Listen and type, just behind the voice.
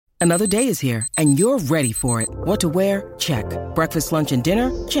Another day is here, and you're ready for it. What to wear? Check. Breakfast, lunch, and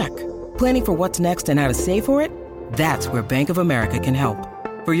dinner? Check. Planning for what's next and how to save for it? That's where Bank of America can help.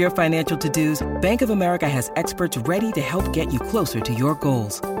 For your financial to-dos, Bank of America has experts ready to help get you closer to your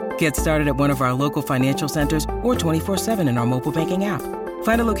goals. Get started at one of our local financial centers or 24/7 in our mobile banking app.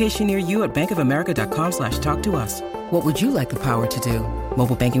 Find a location near you at bankofamerica.com/talktous. What would you like the power to do?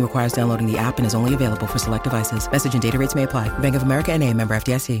 Mobile banking requires downloading the app and is only available for select devices. Message and data rates may apply. Bank of America N.A., member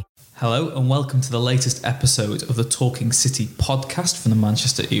FDIC. Hello and welcome to the latest episode of the Talking City podcast from the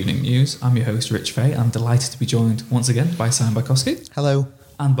Manchester Evening News. I'm your host, Rich Fay. I'm delighted to be joined once again by Simon Bajkowski. Hello.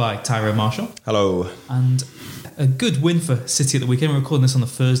 And by Tyrone Marshall. Hello. And a good win for City at the weekend. We're recording this on the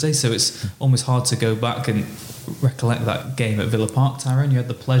Thursday, so it's almost hard to go back and recollect that game at Villa Park. Tyrone, you had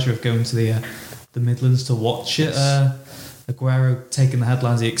the pleasure of going to the Midlands to watch it. Aguero taking the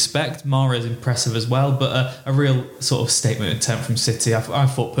headlines you expect. Mahrez impressive as well, but a real sort of statement of intent from City. I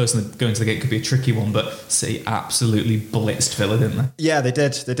thought personally going to the game could be a tricky one, but City absolutely blitzed Villa, didn't they? Yeah, they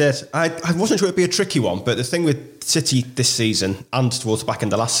did. I wasn't sure it'd be a tricky one, but the thing with City this season and towards the back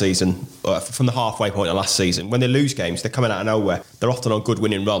end of last season, from the halfway point of last season, when they lose games, they're coming out of nowhere. They're often on good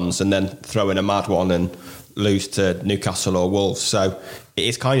winning runs and then throw in a mad one and lose to Newcastle or Wolves. So it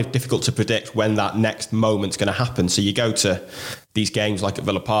is kind of difficult to predict when that next moment's going to happen. So you go to these games like at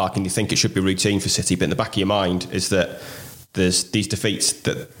Villa Park and you think it should be routine for City, but in the back of your mind is that there's these defeats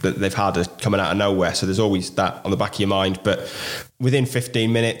that they've had are coming out of nowhere. So there's always that on the back of your mind. But within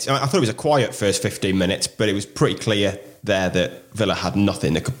 15 minutes, I thought it was a quiet first 15 minutes, but it was pretty clear there that Villa had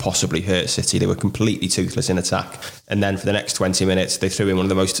nothing that could possibly hurt City. They were completely toothless in attack. And then for the next 20 minutes, they threw in one of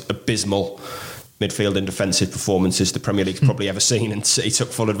the most abysmal midfield and defensive performances the Premier League's probably ever seen, and City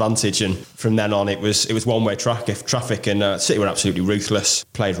took full advantage. And from then on, it was one-way traffic, and City were absolutely ruthless,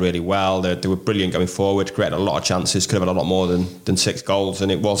 played really well. They were brilliant going forward, created a lot of chances, could have had a lot more than 6 goals,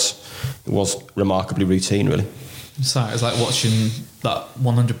 and it was remarkably routine, really. So it was like watching that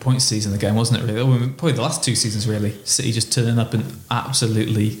 100-point season again, wasn't it, really? Probably the last 2 seasons, really. City just turning up and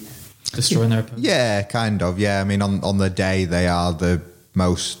absolutely destroying their opponents. Yeah, kind of, yeah. I mean, on the day, they are the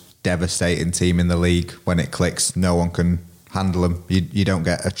most devastating team in the league. When it clicks, no one can handle them. You don't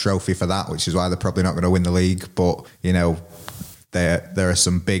get a trophy for that, which is why they're probably not going to win the league. But, you know, there are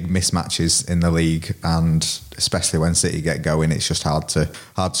some big mismatches in the league, and especially when City get going, it's just hard to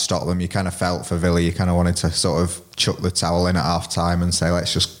stop them. You kind of felt for Villa, you kind of wanted to sort of chuck the towel in at half time and say,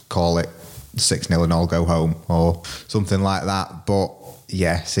 let's just call it 6-0 and all go home, or something like that. But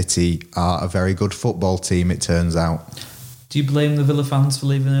yeah, City are a very good football team, it turns out. Do you blame the Villa fans for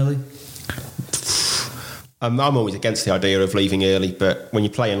leaving early? I'm always against the idea of leaving early, but when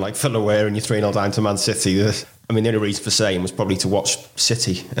you're playing like Villa were and you're 3-0 down to Man City, the only reason for saying was probably to watch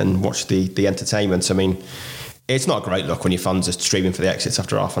City and watch the entertainment. I mean, it's not a great look when your fans are streaming for the exits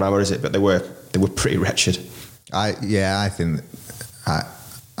after half an hour, is it? But they were pretty wretched. I think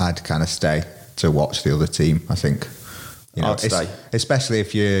I'd kind of stay to watch the other team. I think, I'd stay, especially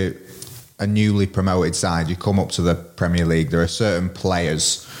if you're a newly promoted side. You come up to the Premier League, there are certain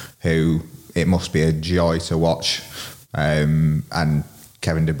players who it must be a joy to watch, and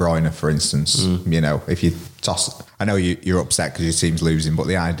Kevin De Bruyne, for instance. If you toss, I know you're upset because your team's losing, but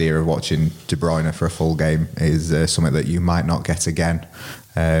the idea of watching De Bruyne for a full game is something that you might not get again,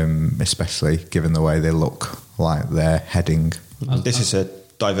 especially given the way they look like they're heading. This is a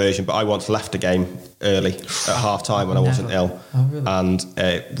diversion, but I once left a game early at half time when I wasn't ill. Oh, really? And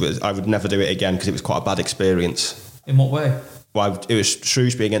I would never do it again because it was quite a bad experience. In what way? Well, it was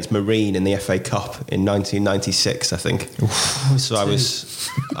Shrewsbury against Marine in the FA Cup in 1996, I think. So I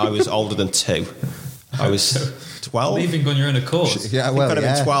was older than 2. I was 12. Leaving on your own accord. Yeah, well, it could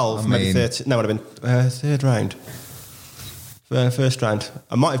have been 12, maybe 13. No, it would have been third round. First round.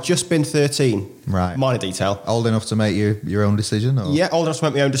 I might have just been 13. Right. Minor detail. Old enough to make your own decision? Or? Yeah, old enough to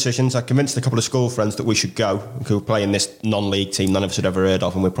make my own decisions. I convinced a couple of school friends that we should go, who were playing this non-league team none of us had ever heard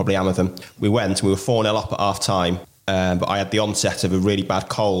of, and we'd probably hammer them. We went, and we were 4-0 up at half-time, but I had the onset of a really bad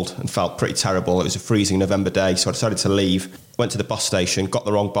cold and felt pretty terrible. It was a freezing November day, so I decided to leave. Went to the bus station, got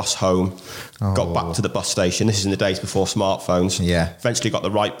the wrong bus home, got back to the bus station. This is in the days before smartphones. Yeah. Eventually got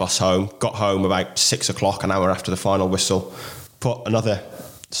the right bus home, got home about 6 o'clock, an hour after the final whistle. Put another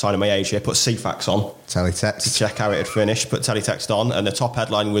sign of my age here, put CFAX on. Teletext. To check how it had finished, put teletext on, and the top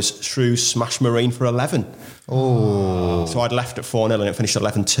headline was Shrews smash Marine for 11. Oh. So I'd left at 4-0 and it finished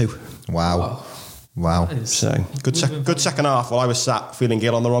 11-2. Wow. So good second half while I was sat feeling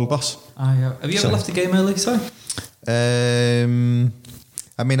ill on the wrong bus. Have you ever left a game early, Si? I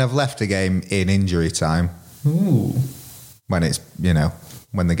mean, I've left a game in injury time. Ooh. When it's,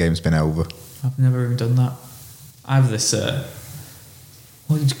 when the game's been over. I've never even done that. I have this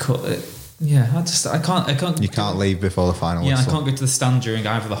what did you call it? Yeah, I can't. You can't leave before the final Yeah, whistle. I can't go to the stand during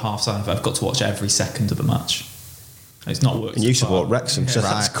either the half time. I've got to watch every second of the match. It's not worked. And you so support far. Wrexham, so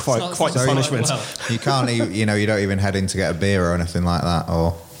that's Right. quite the punishment. Well, You can't even, you don't even head in to get a beer or anything like that,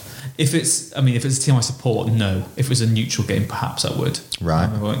 or... if it's a team I support, no. If it was a neutral game, perhaps I would. Right.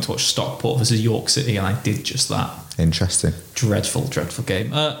 I went to watch Stockport versus York City, and I did just that. Interesting. Dreadful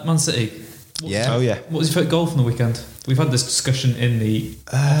game. Man City. Yeah. Oh, yeah. What was your favourite goal from the weekend? We've had this discussion in the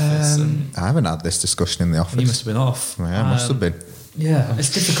office, and I haven't had this discussion in the office. you must have been off. Yeah, must have been. Yeah,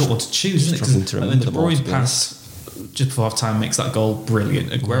 it's a difficult one to choose, isn't it? Struggling to remember The them all, Bruyne to be pass just before half time makes that goal brilliant.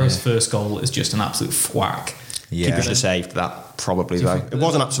 Aguero's first goal is just an absolute thwack. Yeah. Keeper should have saved that, probably, Do you though. think It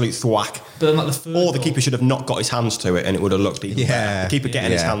was an absolute thwack. But then, like the third Or the goal- keeper should have not got his hands to it and it would have looked even Yeah. better. The keeper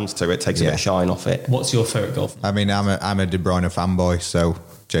getting his Yeah. hands to it takes a bit Yeah. of shine off it. What's your favourite goal from I mean, I'm a De Bruyne fanboy, so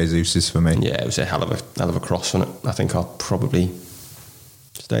Jesus is for me. Yeah, it was a hell of a cross, wasn't it? I think I'll probably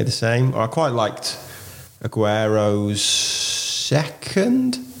stay the same. Or I quite liked Aguero's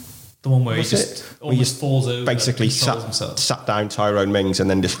second. the one where he Was just it? Where he almost just falls over, basically controls himself? sat down Tyrone Mings and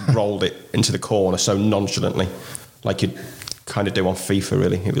then just rolled it into the corner so nonchalantly, like you'd kind of do on FIFA.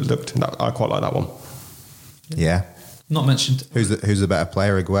 Really, it looked. I quite like that one. Yeah. Not mentioned. Who's the better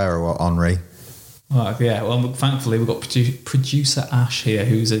player, Aguero or Henry? Well, yeah, well, thankfully we've got producer Ash here,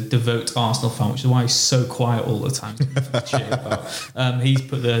 who's a devout Arsenal fan, which is why he's so quiet all the time. To cheer about. He's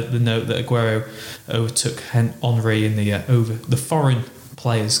put the note that Aguero overtook Henry in the foreign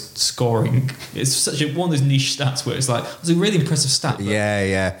players scoring. It's such one of those niche stats where it's like it's a really impressive stat. But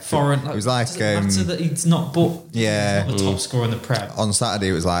Yeah. foreign. It was like does it matter that he's not, yeah. he's not the top scorer in the Prem. On Saturday,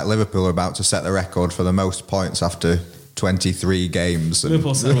 it was like Liverpool are about to set the record for the most points after 23 games. And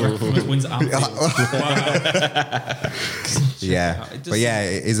Liverpool set the record for most wins at Anfield. Wow. yeah, It but yeah,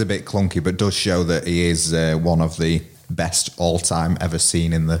 it is a bit clunky, but does show that he is one of the best all-time ever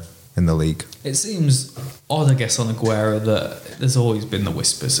seen in the league. It seems odd, I guess, on Aguero that there's always been the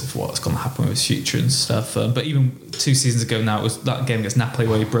whispers of what's going to happen with his future and stuff. But even 2 seasons ago now, it was that game against Napoli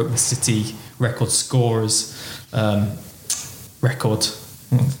where he broke the City record scorers record.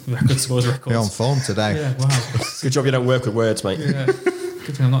 Record scores record. You're on form today. Yeah, wow. Good job you don't work with words, mate. Yeah.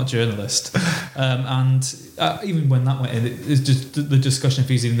 Good thing I'm not a journalist. And even when that went in, it's just the discussion if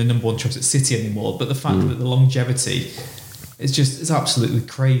he's even the number one choice at City anymore. But the fact that the longevity, it's absolutely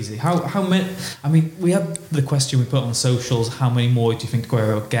crazy. How many? I mean, we had the question we put on socials: how many more do you think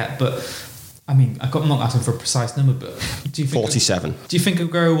Aguero will get? But I mean, I'm not asking for a precise number, but do you think 47. Do you think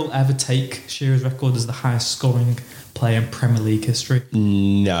Aguero will ever take Shearer's record as the highest scoring player in Premier League history?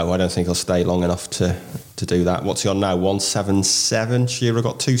 No, I don't think he'll stay long enough to do that. What's he on now? 177. Shearer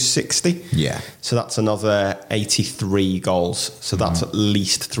got 260. Yeah. So that's another 83 goals. So that's at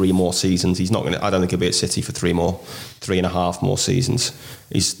least 3 more seasons. He's not going to. I don't think he'll be at City for 3.5 more seasons.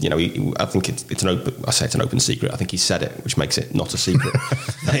 He's, I think it's an open. I say it's an open secret. I think he said it, which makes it not a secret.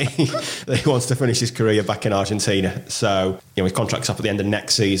 that he wants to finish his career back in Argentina. So his contract's up at the end of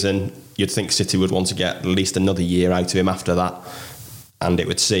next season. You'd think City would want to get at least another year out of him after that. And it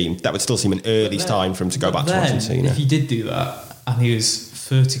would still seem an early time for him to go back to Argentina. If he did do that and he was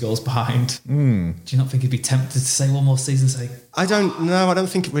 30 goals behind, do you not think he'd be tempted to say one more season? Say, I don't know. I don't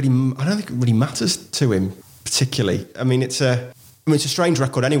think it really matters to him particularly. I mean, it's a strange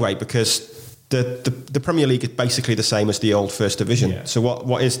record anyway because the Premier League is basically the same as the old First Division. Yeah. So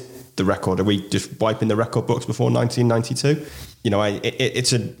what is the record? Are we just wiping the record books before 1992?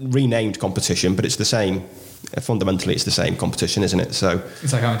 It's a renamed competition, but it's the same. Fundamentally, it's the same competition, isn't it? So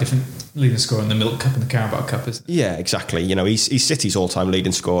it's like having a different leading scorer in the Milk Cup and the Carabao Cup, isn't it? yeah, exactly. He's City's all-time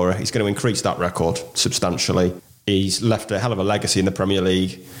leading scorer. He's going to increase that record substantially. He's left a hell of a legacy in the Premier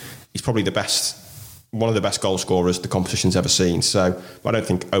League. He's probably one of the best goal scorers the competition's ever seen. So I don't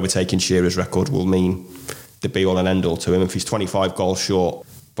think overtaking Shearer's record will mean the be-all and end-all to him. If he's 25 goals short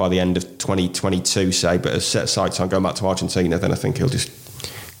by the end of 2022, say, but has set sights on going back to Argentina, then I think he'll just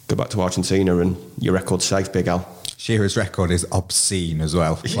go back to Argentina and your record's safe, Big Al. Shearer's record is obscene as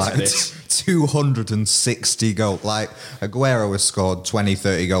well. Yes, Like it is. 260 goals. Like Aguero has scored 20,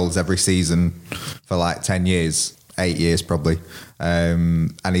 30 goals every season for like 10 years, 8 years probably.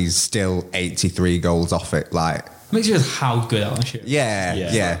 And he's still 83 goals off it. Like, Makes you realize how good Alan Shearer is.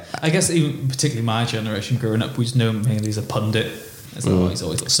 yeah. I guess even particularly my generation growing up, we just know him mainly as a pundit. It's like, he's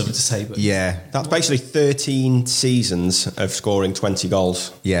always got something to say. But Yeah. That's basically 13 seasons of scoring 20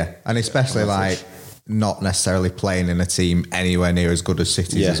 goals. Yeah. And especially like not necessarily playing in a team anywhere near as good as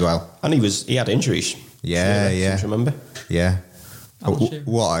City's as well. And he had injuries. Yeah, Shearer, yeah. do you remember? Yeah. Alan Shearer.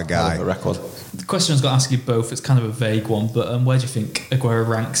 What a Hell guy. of a record. The question I was going to ask you both, it's kind of a vague one, but where do you think Aguero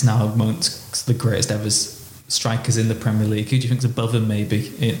ranks now amongst the greatest ever strikers in the Premier League? Who do you think's above him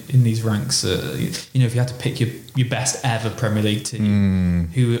maybe in these ranks? If you had to pick your best ever Premier League team,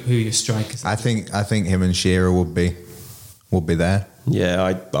 who are your strikers? I think him and Shearer would be there.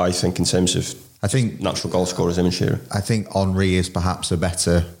 Yeah, I think in terms of natural goal scorers, him and Shearer. I think Henry is perhaps a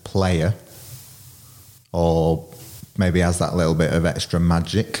better player, or maybe has that little bit of extra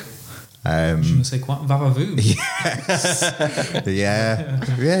magic. I was going to say quite Vavavoom. Yes. Yeah,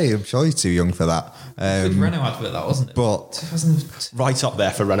 I'm sure he's too young for that. Good Renault advert, that wasn't it? But 2002. Right up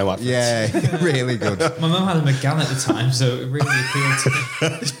there for Renault adverts. Yeah, really good. My mum had a McGann at the time, so it really appealed to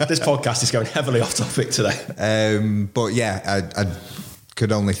me. This podcast is going heavily off topic today. But yeah, I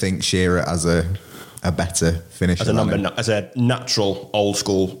could only think Shearer as a better finisher. As a natural old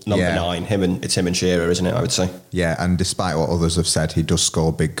school number 9, it's him and Shearer, isn't it? I would say. Yeah, and despite what others have said, he does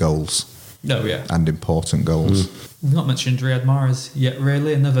score big goals. No, yeah, and important goals. We've not mentioned Riyad Mahrez yet.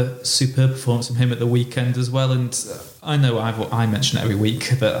 Really, another superb performance from him at the weekend as well. And I know I mention it every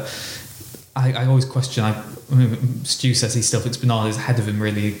week, but I always question. Stu says he still thinks Bernardo is ahead of him,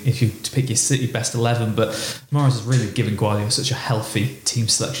 really, if you to pick your City best 11. But Mahrez has really given Guardiola such a healthy team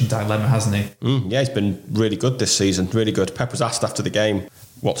selection dilemma, hasn't he? Yeah, he's been really good this season. Really good. Pep was asked after the game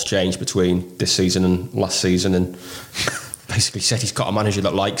what's changed between this season and last season, and basically said he's got a manager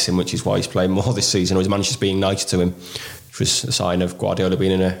that likes him, which is why he's playing more this season, or his manager's being nice to him, which was a sign of Guardiola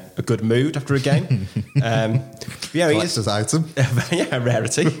being in a good mood after a game. Collector's item. Yeah,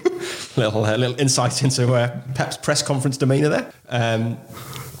 rarity. little insight into Pep's press conference demeanour there.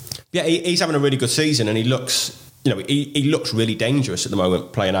 He's having a really good season, and he looks really dangerous at the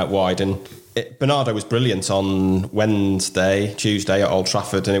moment playing out wide. And Bernardo was brilliant on Tuesday at Old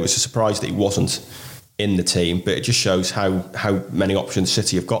Trafford, and it was a surprise that he wasn't in the team, but it just shows how many options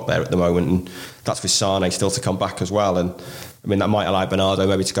City have got there at the moment, and that's with Sane still to come back as well. And I mean, that might allow Bernardo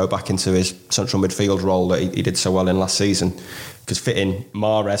maybe to go back into his central midfield role that he did so well in last season, because fitting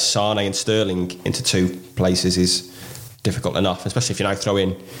Mahrez, Sane and Sterling into two places is difficult enough, especially if you now throw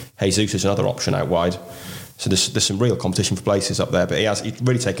in Jesus as another option out wide. So there's some real competition for places up there, but he's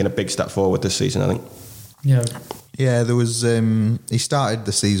really taken a big step forward this season, I think. Yeah, there was he started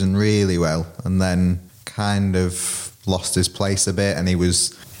the season really well and then kind of lost his place a bit, and he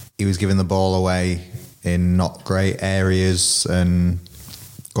was giving the ball away in not great areas, and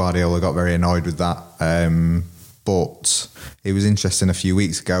Guardiola got very annoyed with that. But it was interesting, a few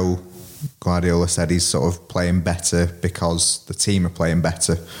weeks ago Guardiola said he's sort of playing better because the team are playing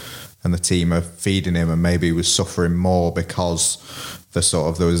better and the team are feeding him, and maybe he was suffering more because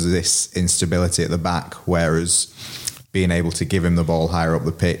there was this instability at the back, whereas being able to give him the ball higher up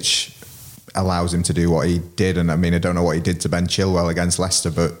the pitch allows him to do what he did. And I mean, I don't know what he did to Ben Chilwell against Leicester,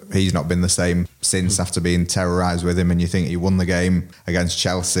 but he's not been the same since, after being terrorised with him. And you think he won the game against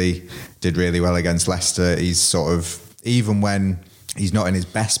Chelsea, did really well against Leicester. He's sort of, even when he's not in his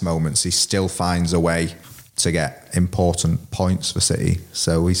best moments, he still finds a way to get important points for City.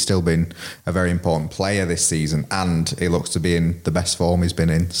 So he's still been a very important player this season, and he looks to be in the best form he's been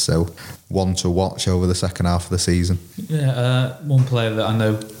in. So one to watch over the second half of the season. Yeah, one player that I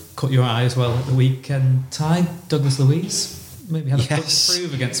know caught your eye as well at the weekend, Ty, Douglas Luiz. Maybe had a foot to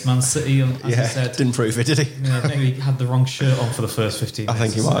prove against Man City. As you said, didn't prove it, did he? Maybe he had the wrong shirt on for the first 15 minutes. I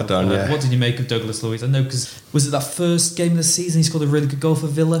think he might have done, What did you make of Douglas Luiz? I know, because was it that first game of the season he scored a really good goal for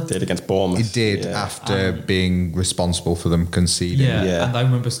Villa? Did against Bournemouth. He did, after being responsible for them conceding. Yeah, and I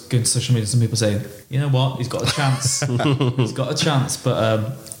remember going to social media, some people saying, you know what, he's got a chance. He's got a chance, but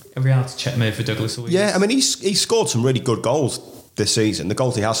a reality check made for Douglas Luiz. Yeah, I mean, he's scored some really good goals this season. The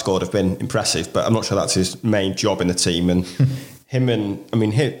goals he has scored have been impressive, but I'm not sure that's his main job in the team. And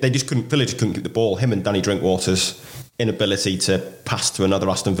Villa just couldn't keep the ball. Him and Danny Drinkwater's inability to pass to another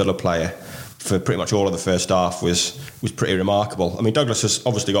Aston Villa player for pretty much all of the first half was pretty remarkable. I mean, Douglas has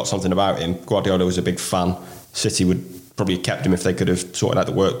obviously got something about him. Guardiola was a big fan. City would probably have kept him if they could have sorted out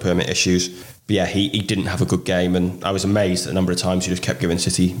the work permit issues. But yeah, he didn't have a good game, and I was amazed at the number of times he just kept giving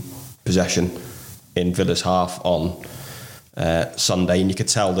City possession in Villa's half on Sunday, and you could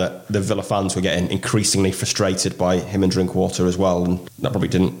tell that the Villa fans were getting increasingly frustrated by him and Drinkwater as well, and that probably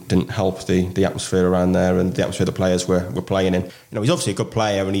didn't help the atmosphere around there and the atmosphere the players were playing in. He's obviously a good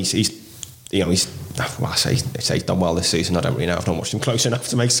player, and he's I say he's done well this season. I don't really know. I've not watched him close enough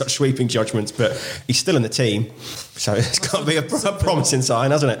to make such sweeping judgments, but he's still in the team, so it's got to be a promising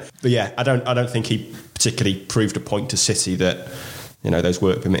sign, hasn't it? But yeah, I don't think he particularly proved a point to City that those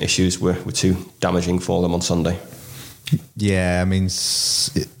work permit issues were too damaging for them on Sunday. Yeah, I mean,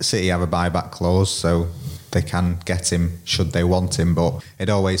 City have a buyback clause, so they can get him should they want him, but it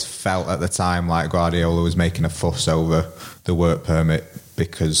always felt at the time like Guardiola was making a fuss over the work permit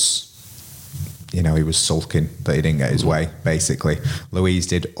because he was sulking that he didn't get his way, basically. Luiz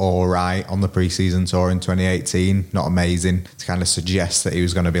did all right on the pre-season tour in 2018, not amazing. To kind of suggest that he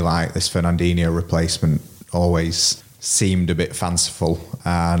was going to be like this Fernandinho replacement always seemed a bit fanciful.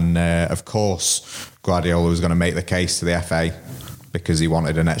 And of course, Guardiola was going to make the case to the FA because he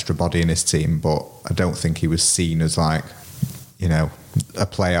wanted an extra body in his team, but I don't think he was seen as like, a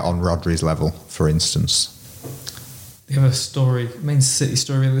player on Rodri's level, for instance. The other story, main City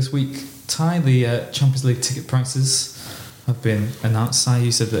story this week, Ty, the Champions League ticket prices have been announced. Ty,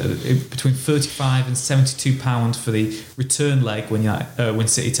 you said that between £35 and £72 for the return leg when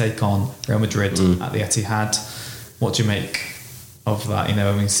City take on Real Madrid at the Etihad. What do you make of that?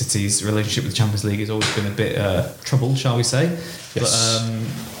 City's relationship with the Champions League has always been a bit troubled, shall we say? Yes.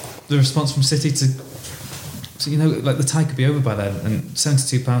 But the response from City to the tie could be over by then, and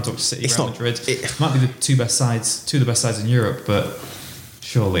 £72 up to City, Real Madrid. It might be the two of the best sides in Europe, but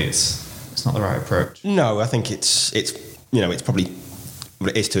surely it's not the right approach. No, I think it's probably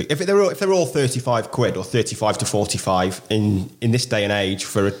what it is to. If they're all 35 quid or 35 to 45 in this day and age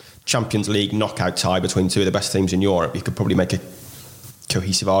for a Champions League knockout tie between two of the best teams in Europe, you could probably make a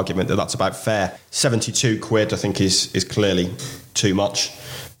cohesive argument that that's about fair. 72 quid, I think, is clearly too much,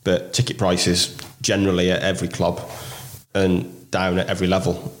 but ticket prices generally at every club and down at every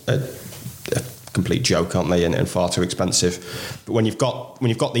level are a complete joke, aren't they? And far too expensive. But when you've got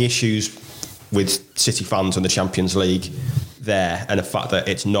the issues with City fans and the Champions League there, and the fact that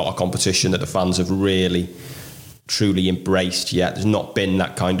it's not a competition that the fans have really truly embraced yet, there's not been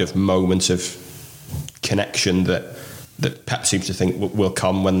that kind of moment of connection that Pep seems to think will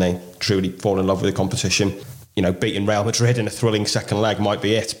come when they truly fall in love with the competition. Beating Real Madrid in a thrilling second leg might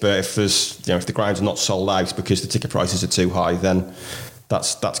be it, but if if the ground's not sold out because the ticket prices are too high, then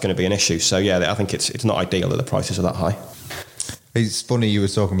that's going to be an issue. So yeah, I think it's not ideal that the prices are that high. It's funny you were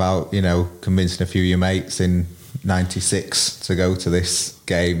talking about convincing a few of your mates in '96 to go to this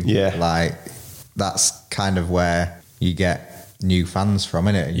game. Yeah, like that's kind of where you get new fans from,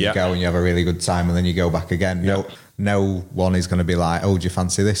 innit? And you go and you have a really good time, and then you go back again. Yeah. No one is going to be like, oh, do you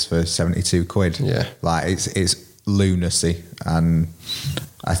fancy this for 72 quid? Yeah. Like, it's lunacy. And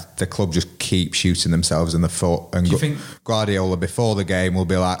the club just keep shooting themselves in the foot. And do you think Guardiola, before the game, will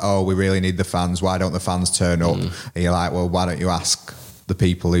be like, oh, we really need the fans. Why don't the fans turn up? And you're like, well, why don't you ask the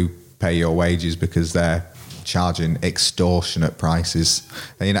people who pay your wages, because they're charging extortionate prices.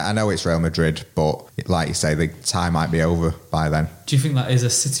 And, I know it's Real Madrid, but like you say, the time might be over by then. Do you think that is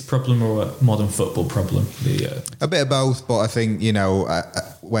a City problem or a modern football problem? A bit of both, but I think,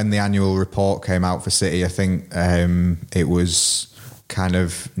 when the annual report came out for City, I think it was kind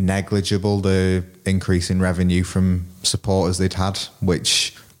of negligible, the increase in revenue from supporters they'd had,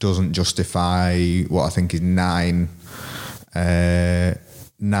 which doesn't justify what I think is nine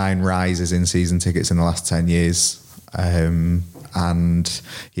rises in season tickets in the last 10 years. And,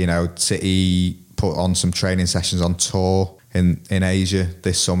 City put on some training sessions on tour in Asia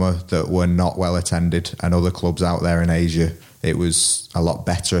this summer that were not well attended, and other clubs out there in Asia, it was a lot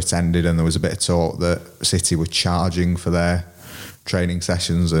better attended, and there was a bit of talk that City were charging for their training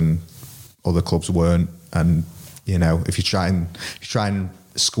sessions and other clubs weren't. And, if you try and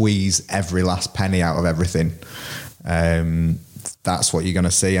squeeze every last penny out of everything, that's what you're going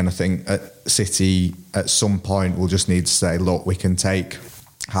to see. And I think at City, at some point, we'll just need to say, look, we can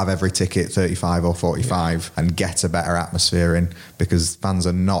have every ticket 35 or 45 and get a better atmosphere in, because fans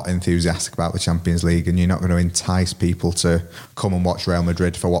are not enthusiastic about the Champions League, and you're not going to entice people to come and watch Real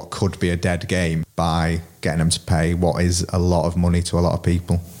Madrid for what could be a dead game by getting them to pay what is a lot of money to a lot of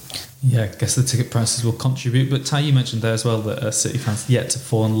people. Yeah, I guess the ticket prices will contribute. But Ty, you mentioned there as well that City fans yet to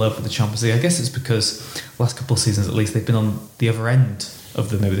fall in love with the Champions League. I guess it's because the last couple of seasons, at least, they've been on the other end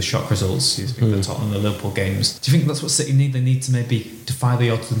of maybe the shock results. You think the Tottenham, the Liverpool games. Do you think that's what City need? They need to maybe defy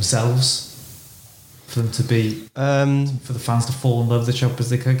the odds themselves for them to be for the fans to fall in love with the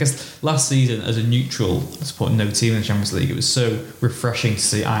Champions League. I guess last season, as a neutral supporting no team in the Champions League, it was so refreshing to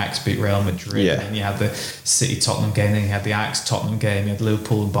see Ajax beat Real Madrid. Yeah. And you had the City Tottenham game, then you had the Ajax Tottenham game, you had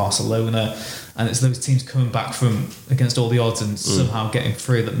Liverpool and Barcelona, and it's those teams coming back from against all the odds and somehow getting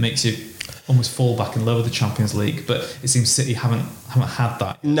through that makes you almost fall back in love with the Champions League. But it seems City haven't had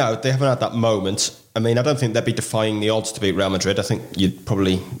that. No, they haven't had that moment. I mean, I don't think they'd be defying the odds to beat Real Madrid. I think you'd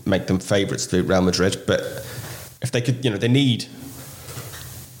probably make them favourites to beat Real Madrid. But if they could, they need...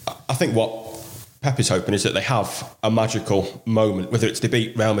 I think what Pep is hoping is that they have a magical moment, whether it's they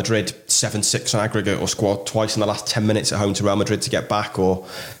beat Real Madrid 7-6 on aggregate or score twice in the last 10 minutes at home to Real Madrid to get back, or,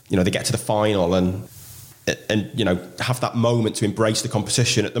 they get to the final and have that moment to embrace the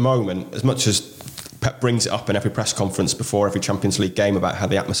competition. At the moment, as much as Pep brings it up in every press conference before every Champions League game about how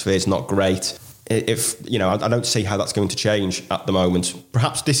the atmosphere is not great, if I don't see how that's going to change at the moment.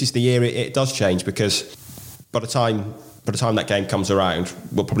 Perhaps this is the year it does change, because by the time that game comes around,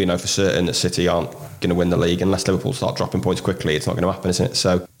 we'll probably know for certain that City aren't going to win the league unless Liverpool start dropping points quickly. It's not going to happen, isn't it?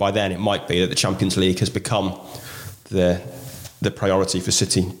 So by then it might be that the Champions League has become the priority for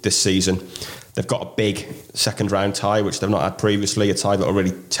City this season. They've got a big second round tie, which they've not had previously, a tie that will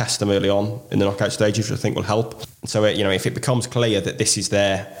really test them early on in the knockout stages, which I think will help. So if it becomes clear that this is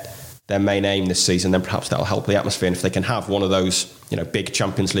their main aim this season, then perhaps that'll help the atmosphere. And if they can have one of those big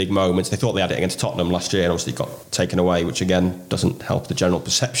Champions League moments, they thought they had it against Tottenham last year and obviously got taken away, which again doesn't help the general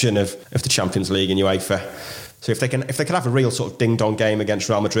perception of the Champions League in UEFA. So if they can have a real sort of ding-dong game against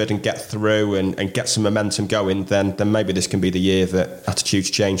Real Madrid and get through and get some momentum going, then maybe this can be the year that attitudes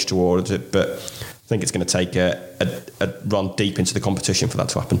change towards it. But I think it's going to take a run deep into the competition for that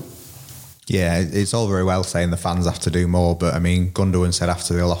to happen. Yeah, it's all very well saying the fans have to do more, but I mean, Gundogan said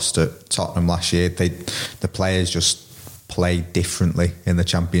after they lost at Tottenham last year, the players just play differently in the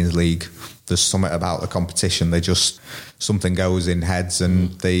Champions League. There's something about the competition. Something goes in heads,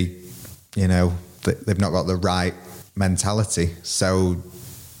 and they've not got the right mentality. So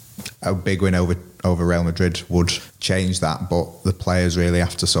a big win over Real Madrid would change that, but the players really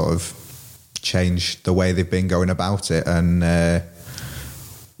have to sort of change the way they've been going about it and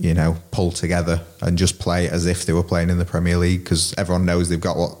pull together and just play as if they were playing in the Premier League, because everyone knows they've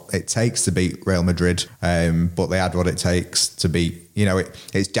got what it takes to beat Real Madrid, but they had what it takes to beat.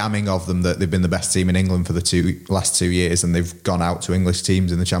 It's damning of them that they've been the best team in England for the last 2 years, and they've gone out to English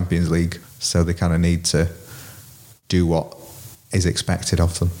teams in the Champions League. So they kind of need to do what is expected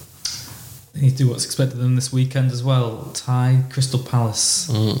of them. They need to do what's expected of them this weekend as well. Tie Crystal Palace.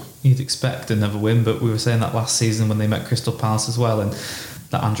 You'd expect another win, but we were saying that last season when they met Crystal Palace as well, and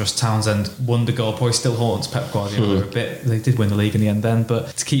that Andros Townsend wonder goal probably still haunts Pep Guardiola a bit. They did win the league in the end then, but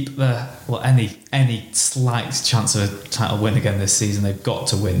to keep any slight chance of a title win again this season, they've got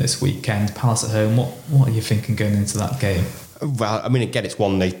to win this weekend. Palace at home, what are you thinking going into that game? Well, I mean, again, it's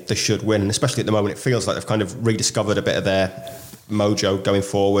one they should win, and especially at the moment it feels like they've kind of rediscovered a bit of their mojo going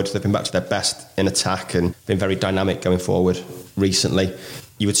forward. They've been back to their best in attack and been very dynamic going forward recently.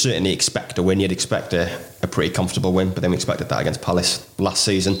 You would certainly expect a win. You'd expect a pretty comfortable win, but then we expected that against Palace last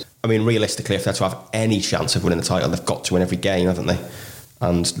season. I mean, realistically, if they're to have any chance of winning the title, they've got to win every game, haven't they?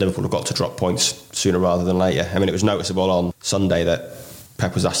 And Liverpool have got to drop points sooner rather than later. I mean, it was noticeable on Sunday that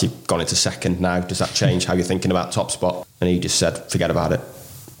Pep was actually gone into second now. Does that change how you're thinking about top spot? And he just said, forget about it.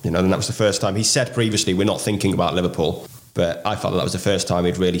 And that was the first time. He said previously, we're not thinking about Liverpool, but I felt that was the first time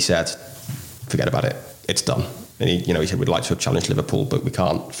he'd really said, forget about it, it's done. And he said, we'd like to have challenged Liverpool, but we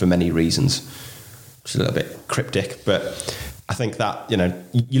can't for many reasons. Which is a little bit cryptic, but I think that,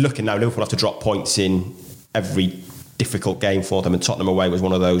 you're looking now, Liverpool have to drop points in every difficult game for them, and Tottenham away was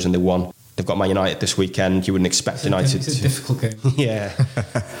one of those, and they won. They've got Man United this weekend. You wouldn't expect United It's a difficult game. Yeah.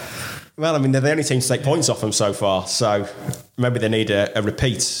 Well, I mean, they're the only team to take points off them so far, so maybe they need a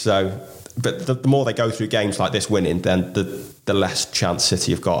repeat. So, but the more they go through games like this winning, then the less chance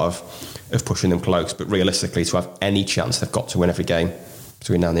City have got of pushing them close. But realistically, to have any chance, they've got to win every game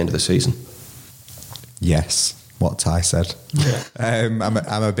between now and the end of the season. Yes, what Ty said. Yeah.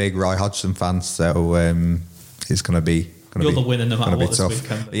 I'm a big Roy Hodgson fan, so it's going to be. You're the winner no matter what this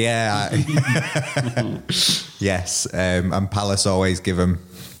weekend. Yeah. Yes, and Palace always give them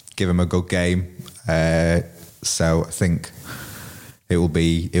a good game. So I think it will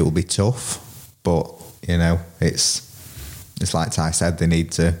be tough, but it's like Ty said, they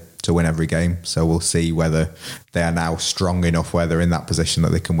need to win every game. So we'll see whether they are now strong enough where they're in that position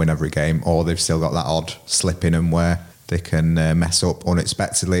that they can win every game, or they've still got that odd slip in them where they can mess up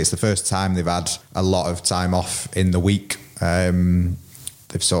unexpectedly. It's the first time they've had a lot of time off in the week.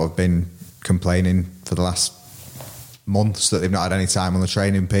 They've sort of been complaining for the last months that they've not had any time on the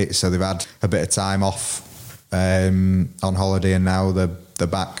training pitch, so they've had a bit of time off on holiday, and now they're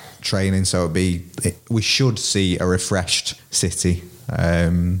back training. So we should see a refreshed City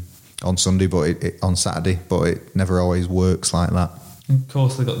on Sunday, but on Saturday, but it never always works like that. Of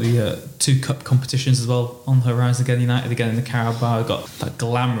course, they've got the 2 cup competitions as well on the horizon again. United again in the Carabao. We've got that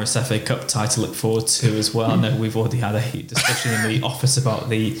glamorous FA Cup tie to look forward to as well. I know we've already had a heat discussion in the office about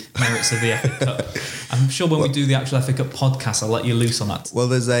the merits of the FA Cup. I'm sure when we do the actual FA Cup podcast, I'll let you loose on that. Well,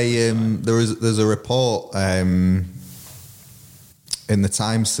 there's a report in the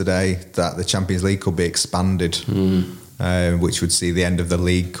Times today that the Champions League could be expanded, which would see the end of the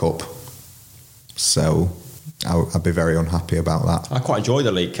League Cup. So I'd be very unhappy about that. I quite enjoy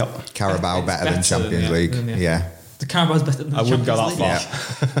the League Cup. Carabao It's better than Champions League. Yeah. The Carabao's better than the I wouldn't go that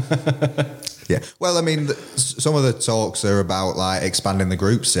Champions far. League. Yeah. Well, I mean, some of the talks are about like expanding the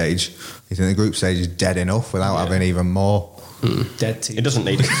group stage. You think the group stage is dead enough without having even more? Dead teams. It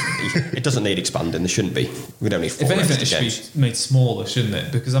doesn't need expanding. There shouldn't be. We don't need 4 If anything, extra it games. should be made smaller, shouldn't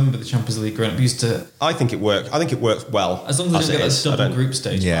it? Because I remember the Champions League growing up used to. I think it works. I think it works well. As long as they it don't is. get I a double don't- group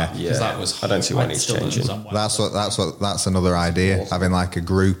stage, Yeah. because that was. I don't see why it I needs still don't changing. understand why. That's another idea. Having like a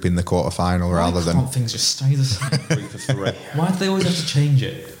group in the quarterfinal rather Why than can't things just stay the same? Group of 3. Why do they always have to change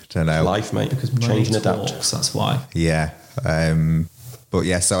it? don't know. Life, mate. Because money Change and adapt. talks. That's why. Yeah. But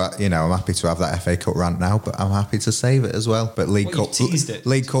yeah, so I'm happy to have that FA Cup rant now, but I'm happy to save it as well. But League Well, Cup, you teased it.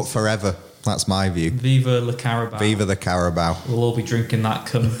 League Cup forever. That's my view. Viva La Carabao. Viva the Carabao. We'll all be drinking that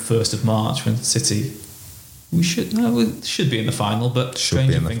come 1st of March when City. We should be in the final, but Should be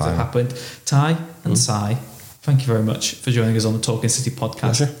stranger in the things final. have happened. Ty and Si, thank you very much for joining us on the Talking City podcast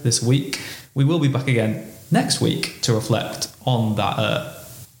Pleasure. this week. We will be back again next week to reflect on that.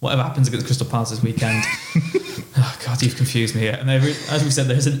 Whatever happens against Crystal Palace this weekend. Oh God, you've confused me here. And as we said,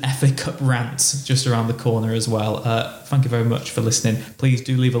 there's an FA Cup rant just around the corner as well. Thank you very much for listening. Please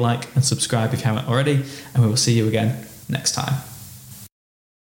do leave a like and subscribe if you haven't already, and we will see you again next time.